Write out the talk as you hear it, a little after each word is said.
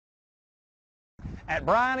At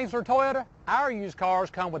Bryan Easler Toyota, our used cars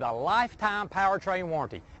come with a lifetime powertrain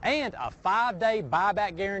warranty and a 5-day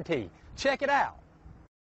buyback guarantee. Check it out.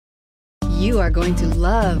 You are going to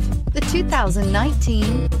love the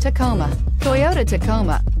 2019 Tacoma. Toyota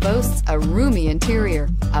Tacoma boasts a roomy interior,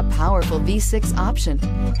 a powerful V6 option,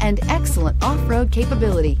 and excellent off-road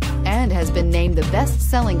capability, and has been named the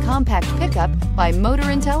best-selling compact pickup by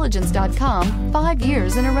MotorIntelligence.com 5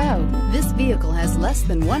 years in a row. This vehicle has less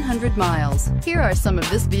than 100 miles. Here are some of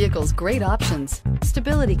this vehicle's great options: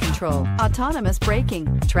 stability control, autonomous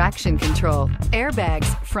braking, traction control, airbags,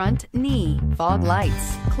 front knee, fog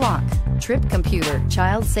lights, clock, trip computer,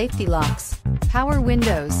 child safety locks, power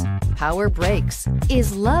windows, power brakes.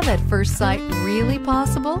 Is love at first sight really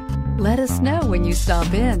possible? Let us know when you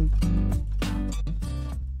stop in.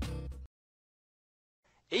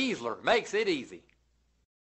 Easler makes it easy.